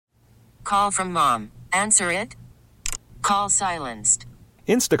Call from mom. Answer it. Call silenced.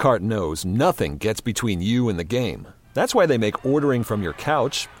 Instacart knows nothing gets between you and the game. That's why they make ordering from your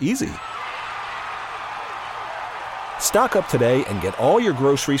couch easy. Stock up today and get all your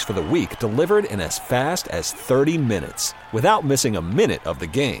groceries for the week delivered in as fast as 30 minutes without missing a minute of the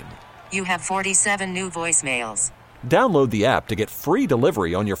game. You have 47 new voicemails. Download the app to get free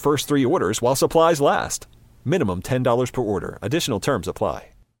delivery on your first 3 orders while supplies last. Minimum $10 per order. Additional terms apply.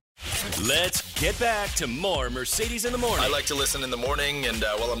 Let's get back to more Mercedes in the Morning. I like to listen in the morning and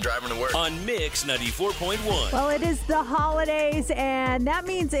while I'm driving to work. On Mix 94.1. Well, it is the holidays, and that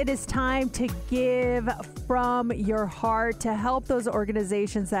means it is time to give from your heart to help those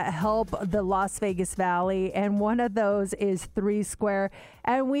organizations that help the Las Vegas Valley. And one of those is 3 Square.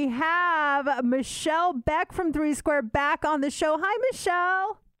 And we have Michelle Beck from 3 Square back on the show. Hi,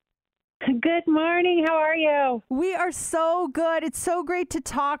 Michelle. Good morning. How are you? We are so good. It's so great to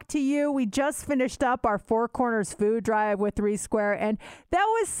talk to you. We just finished up our Four Corners food drive with 3 Square, and that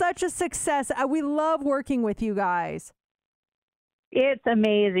was such a success. We love working with you guys. It's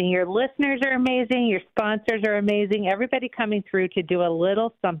amazing. Your listeners are amazing. Your sponsors are amazing. Everybody coming through to do a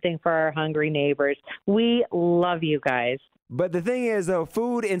little something for our hungry neighbors. We love you guys. But the thing is, though,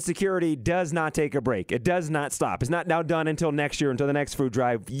 food insecurity does not take a break. It does not stop. It's not now done until next year, until the next food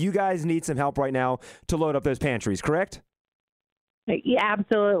drive. You guys need some help right now to load up those pantries, correct? Yeah,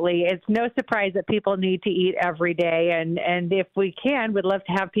 absolutely. It's no surprise that people need to eat every day. And if we can, we'd love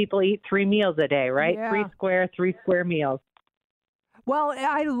to have people eat 3 meals a day, right? Yeah. 3 square meals. Well,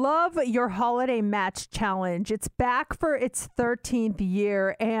 I love your holiday match challenge. It's back for its 13th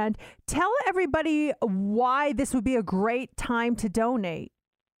year. And tell everybody why this would be a great time to donate.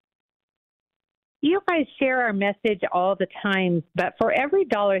 You guys share our message all the time, but for every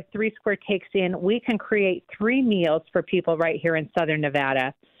dollar 3 Square takes in, we can create 3 meals for people right here in Southern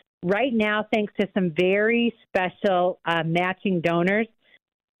Nevada. Right now, thanks to some very special matching donors,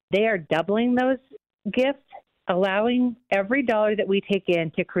 they are doubling those gifts, allowing every dollar that we take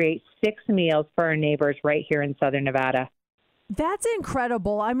in to create 6 meals for our neighbors right here in Southern Nevada. That's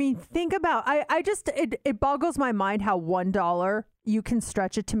incredible. I mean, think about, it boggles my mind how $1 you can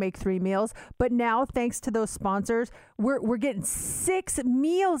stretch it to make 3 meals. But now, thanks to those sponsors, we're getting 6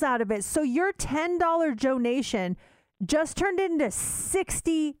 meals out of it. So your $10 donation just turned into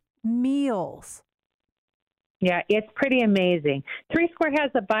 60 meals. Yeah, it's pretty amazing. 3 Square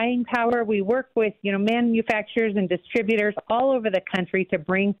has the buying power. We work with, manufacturers and distributors all over the country to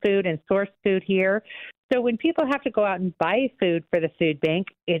bring food and source food here. So when people have to go out and buy food for the food bank,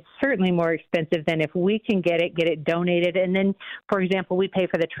 it's certainly more expensive than if we can get it donated. And then, for example, we pay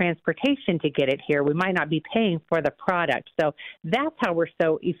for the transportation to get it here. We might not be paying for the product. So that's how we're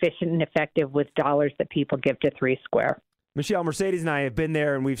so efficient and effective with dollars that people give to 3 Square. Michelle, Mercedes and I have been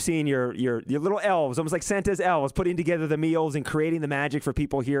there, and we've seen your little elves, almost like Santa's elves, putting together the meals and creating the magic for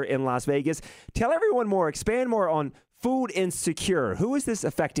people here in Las Vegas. Tell everyone more, expand more on Food Insecure. Who is this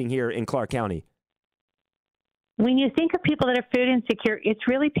affecting here in Clark County? When you think of people that are food insecure, it's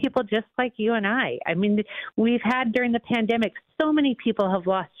really people just like you and I. I mean, we've had during the pandemic, so many people have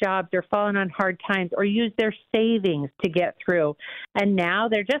lost jobs or fallen on hard times or used their savings to get through. And now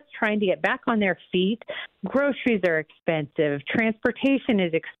they're just trying to get back on their feet. Groceries are expensive. Transportation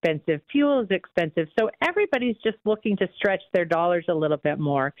is expensive. Fuel is expensive. So everybody's just looking to stretch their dollars a little bit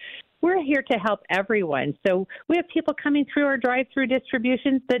more. We're here to help everyone. So we have people coming through our drive-through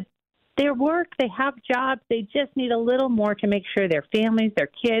distributions that they work, they have jobs, they just need a little more to make sure their families, their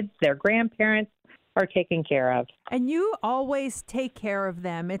kids, their grandparents are taken care of. And you always take care of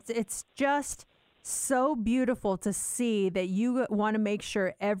them. It's just so beautiful to see that you want to make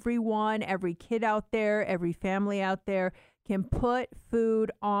sure everyone, every kid out there, every family out there can put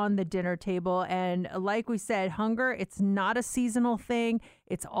food on the dinner table. And like we said, hunger, it's not a seasonal thing.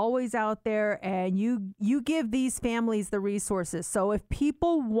 It's always out there, and you give these families the resources. So if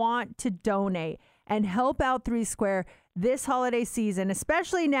people want to donate and help out 3 Square this holiday season,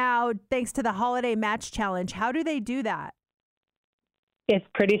 especially now, thanks to the Holiday Match Challenge, how do they do that? It's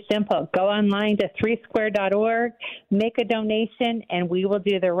pretty simple. Go online to 3square.org, make a donation, and we will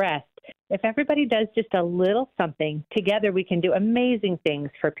do the rest. If everybody does just a little something, together we can do amazing things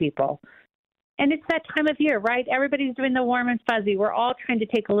for people. And it's that time of year, right? Everybody's doing the warm and fuzzy. We're all trying to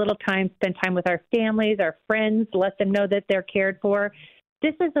take a little time, spend time with our families, our friends, let them know that they're cared for.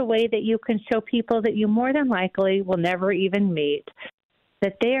 This is a way that you can show people that you more than likely will never even meet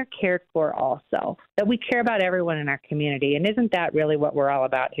that they are cared for also, that we care about everyone in our community. And isn't that really what we're all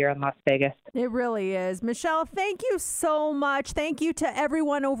about here in Las Vegas? It really is. Michelle, thank you so much. Thank you to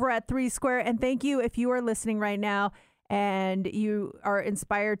everyone over at 3 Square. And thank you if you are listening right now and you are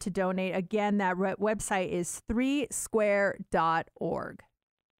inspired to donate, again, that website is 3square.org.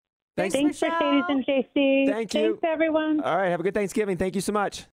 Thanks, Michelle. Mercedes and JC. Thank you. Thanks, everyone. All right, have a good Thanksgiving. Thank you so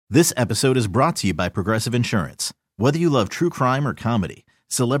much. This episode is brought to you by Progressive Insurance. Whether you love true crime or comedy,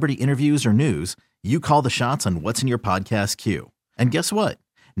 celebrity interviews or news, you call the shots on what's in your podcast queue. And guess what?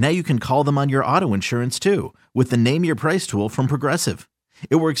 Now you can call them on your auto insurance too with the Name Your Price tool from Progressive.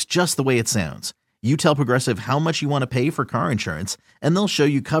 It works just the way it sounds. You tell Progressive how much you want to pay for car insurance, and they'll show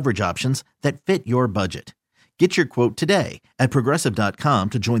you coverage options that fit your budget. Get your quote today at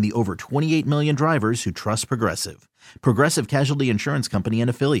Progressive.com to join the over 28 million drivers who trust Progressive. Progressive Casualty Insurance Company and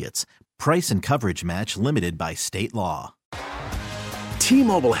Affiliates. Price and coverage match limited by state law.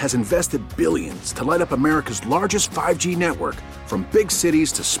 T-Mobile has invested billions to light up America's largest 5G network, from big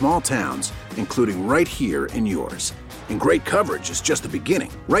cities to small towns, including right here in yours. And great coverage is just the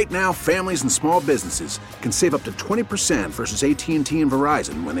beginning. Right now, families and small businesses can save up to 20% versus AT&T and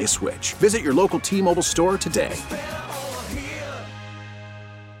Verizon when they switch. Visit your local T-Mobile store today.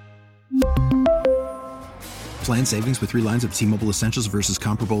 Plan savings with 3 lines of T-Mobile Essentials versus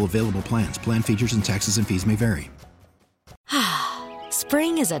comparable available plans. Plan features and taxes and fees may vary.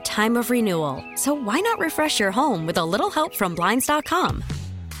 Spring is a time of renewal, so why not refresh your home with a little help from Blinds.com?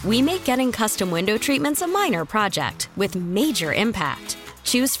 We make getting custom window treatments a minor project with major impact.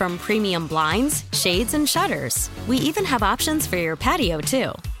 Choose from premium blinds, shades, and shutters. We even have options for your patio,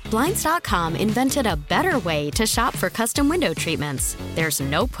 too. Blinds.com invented a better way to shop for custom window treatments. There's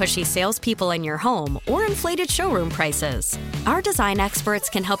no pushy salespeople in your home or inflated showroom prices. Our design experts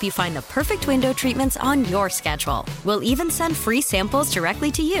can help you find the perfect window treatments on your schedule. We'll even send free samples directly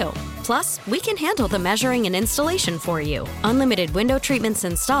to you. Plus, we can handle the measuring and installation for you. Unlimited window treatments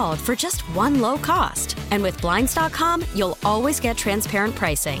installed for just one low cost. And with Blinds.com, you'll always get transparent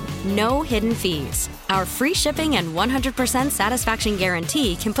pricing. No hidden fees. Our free shipping and 100% satisfaction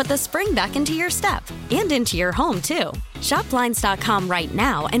guarantee can put the spring back into your step and into your home, too. Shop Blinds.com right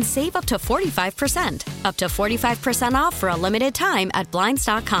now and save up to 45%. Up to 45% off for a limited time at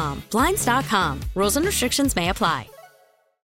Blinds.com. Blinds.com. Rules and restrictions may apply.